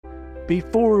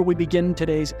Before we begin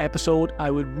today's episode,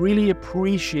 I would really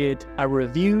appreciate a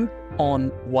review on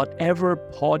whatever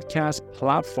podcast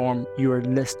platform you are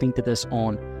listening to this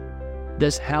on.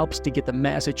 This helps to get the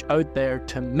message out there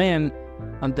to men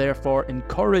and therefore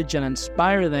encourage and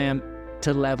inspire them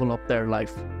to level up their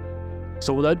life.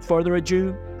 So without further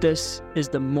ado, this is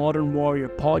the Modern Warrior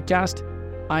Podcast.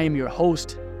 I am your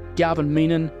host, Gavin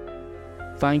Meenan.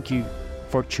 Thank you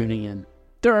for tuning in.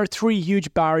 There are three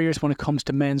huge barriers when it comes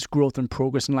to men's growth and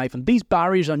progress in life, and these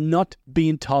barriers are not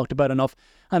being talked about enough,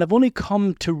 and I've only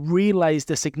come to realise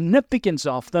the significance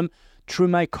of them through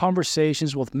my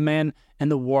conversations with men in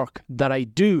the work that I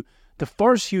do. The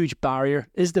first huge barrier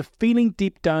is the feeling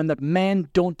deep down that men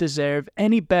don't deserve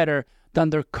any better than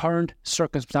their current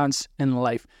circumstance in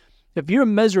life. If you're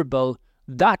miserable,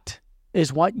 that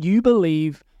is what you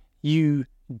believe you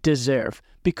deserve,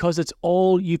 because it's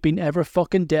all you've been ever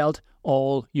fucking dealt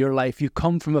all your life. You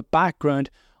come from a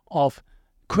background of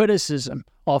criticism,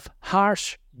 of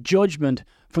harsh judgment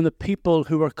from the people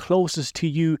who were closest to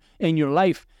you in your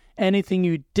life. Anything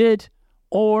you did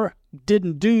or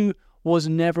didn't do was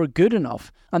never good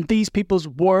enough. And these people's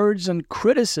words and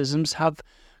criticisms have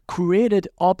created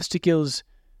obstacles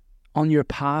on your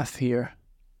path here.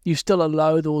 You still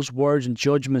allow those words and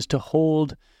judgments to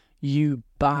hold you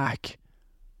back.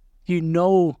 You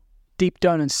know deep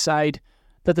down inside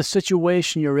that the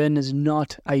situation you're in is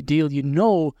not ideal. You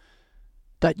know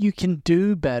that you can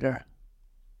do better,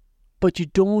 but you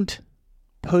don't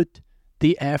put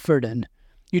the effort in.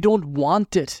 You don't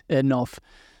want it enough.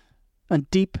 And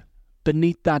deep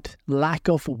beneath that lack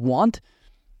of want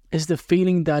is the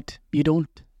feeling that you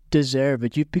don't deserve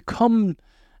it. You've become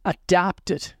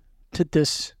adapted to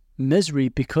this misery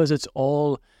because it's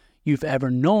all you've ever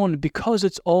known, because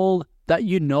it's all that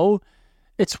you know.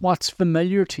 It's what's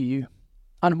familiar to you.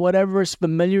 And whatever is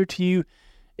familiar to you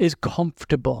is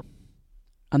comfortable.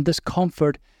 And this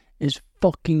comfort is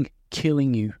fucking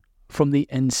killing you from the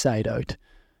inside out.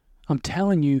 I'm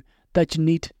telling you that you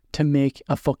need to make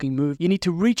a fucking move. You need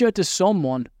to reach out to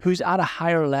someone who's at a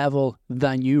higher level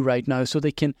than you right now so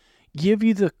they can give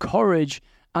you the courage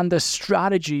and the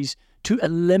strategies to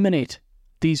eliminate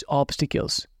these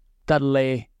obstacles that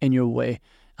lay in your way,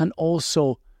 and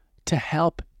also to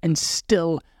help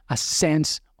instill a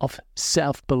sense of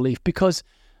self-belief. Because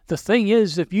the thing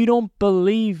is, if you don't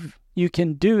believe you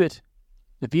can do it,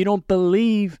 if you don't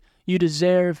believe you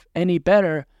deserve any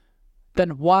better,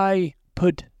 then why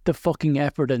put the fucking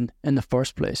effort in the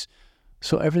first place?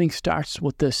 So everything starts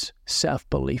with this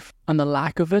self-belief, and the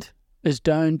lack of it is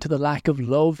down to the lack of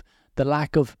love, the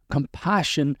lack of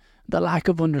compassion, the lack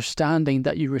of understanding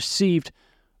that you received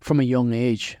from a young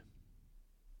age.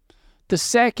 The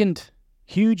second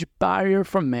huge barrier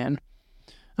for men,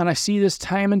 and I see this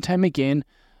time and time again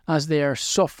as they are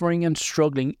suffering and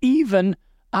struggling, even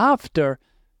after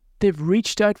they've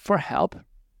reached out for help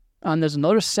and there's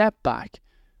another setback,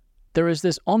 there is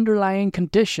this underlying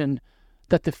condition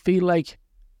that they feel like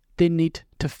they need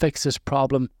to fix this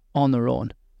problem on their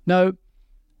own. Now,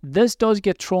 this does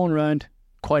get thrown around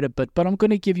quite a bit, but I'm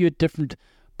going to give you a different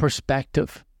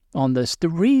perspective on this. The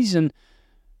reason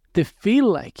they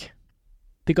feel like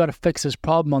they got to fix this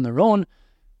problem on their own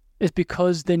is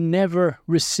because they never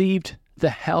received the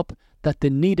help that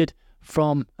they needed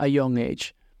from a young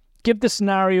age. Give the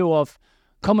scenario of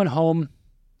coming home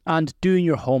and doing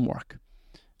your homework,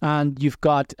 and you've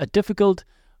got a difficult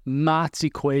maths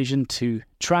equation to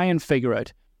try and figure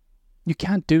out. You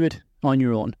can't do it on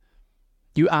your own.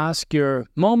 You ask your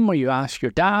mum, or you ask your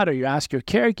dad, or you ask your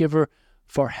caregiver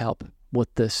for help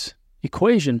with this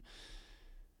equation.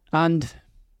 And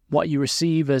what you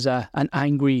receive is an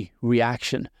angry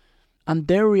reaction. And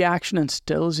their reaction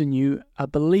instills in you a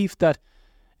belief that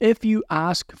if you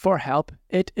ask for help,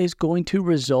 it is going to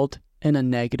result in a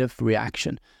negative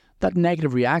reaction. That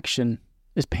negative reaction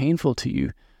is painful to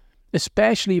you,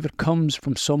 especially if it comes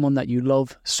from someone that you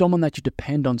love, someone that you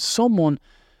depend on, someone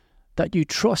that you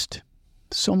trust,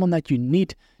 someone that you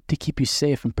need to keep you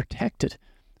safe and protected.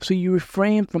 So you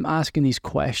refrain from asking these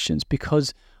questions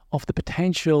because of the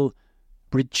potential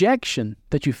rejection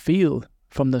that you feel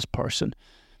from this person.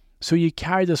 So you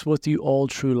carry this with you all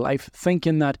through life,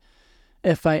 thinking that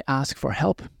if I ask for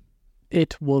help,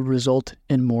 it will result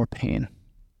in more pain.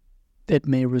 It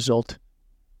may result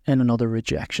in another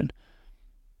rejection.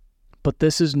 But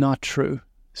this is not true.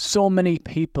 So many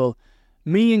people,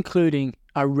 me including,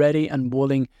 are ready and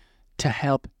willing to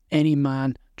help any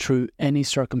man through any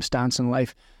circumstance in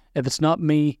life. If it's not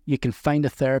me, you can find a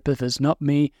therapist. If it's not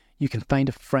me, you can find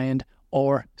a friend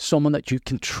or someone that you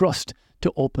can trust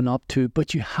to open up to.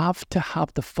 But you have to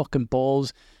have the fucking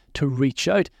balls to reach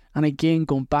out. And again,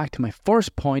 going back to my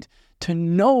first point, to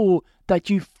know that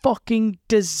you fucking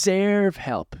deserve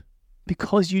help,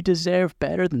 because you deserve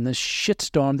better than this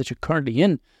shitstorm that you're currently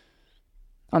in.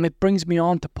 And it brings me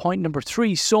on to point number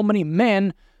 3. So many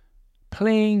men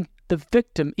playing the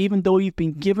victim, even though you've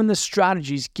been given the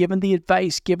strategies, given the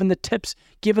advice, given the tips,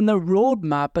 given the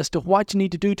roadmap as to what you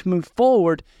need to do to move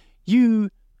forward, you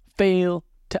fail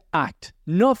to act.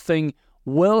 Nothing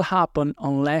will happen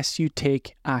unless you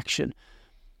take action.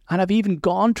 And I've even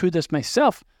gone through this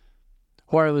myself,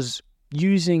 where I was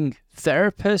using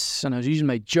therapists and I was using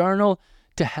my journal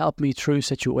to help me through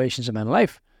situations in my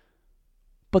life.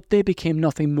 But they became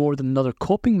nothing more than another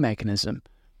coping mechanism.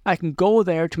 I can go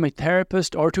there to my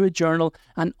therapist or to a journal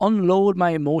and unload my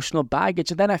emotional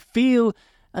baggage, and then I feel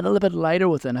a little bit lighter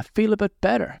within. I feel a bit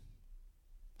better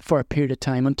for a period of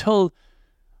time until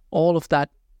all of that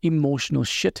emotional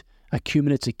shit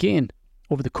accumulates again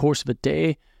over the course of a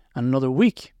day and another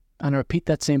week. And I repeat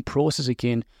that same process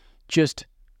again. Just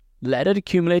let it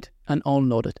accumulate and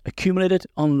unload it. Accumulate it,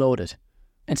 unload it.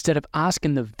 Instead of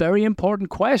asking the very important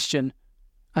question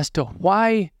as to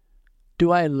why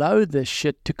do I allow this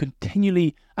shit to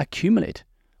continually accumulate?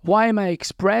 Why am I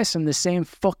expressing the same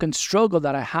fucking struggle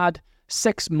that I had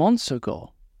 6 months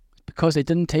ago? Because I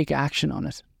didn't take action on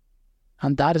it.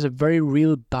 And that is a very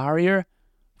real barrier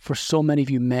for so many of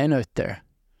you men out there.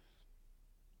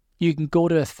 You can go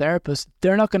to a therapist,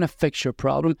 they're not going to fix your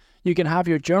problem. You can have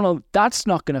your journal, that's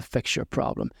not going to fix your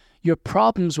problem. Your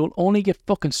problems will only get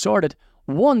fucking sorted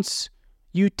once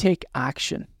you take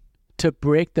action to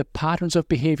break the patterns of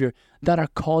behavior that are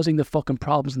causing the fucking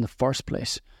problems in the first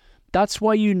place. That's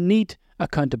why you need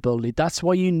accountability. That's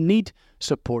why you need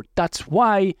support. That's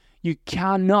why you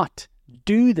cannot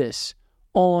do this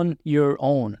on your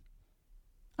own.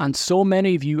 And so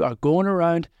many of you are going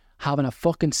around having a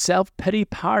fucking self-pity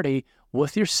party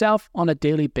with yourself on a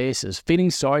daily basis, feeling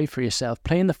sorry for yourself,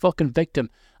 playing the fucking victim,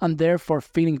 and therefore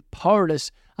feeling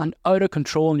powerless and out of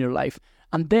control in your life.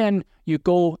 And then you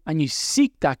go and you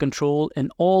seek that control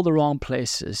in all the wrong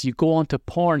places. You go onto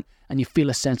porn and you feel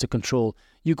a sense of control.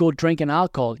 You go drinking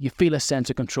alcohol, you feel a sense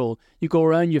of control. You go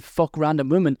around, you fuck random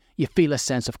women, you feel a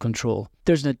sense of control.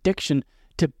 There's an addiction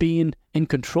to being in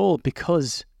control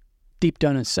because deep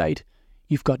down inside,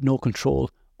 you've got no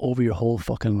control over your whole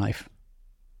fucking life.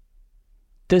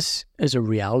 This is a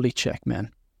reality check,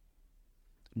 man.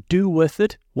 Do with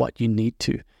it what you need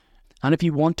to. And if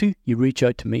you want to, you reach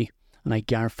out to me. And I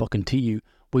guarantee you,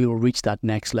 we will reach that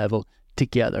next level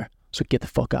together. So get the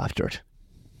fuck after it.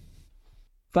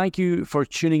 Thank you for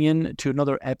tuning in to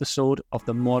another episode of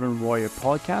the Modern Warrior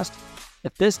Podcast.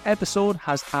 If this episode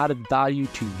has added value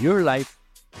to your life,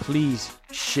 please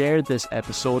share this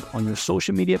episode on your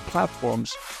social media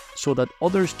platforms so that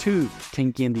others too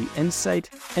can gain the insight,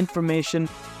 information,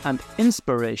 and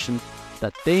inspiration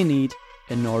that they need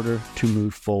in order to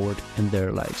move forward in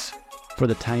their lives. For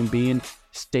the time being,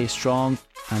 stay strong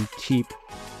and keep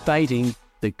fighting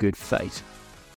the good fight.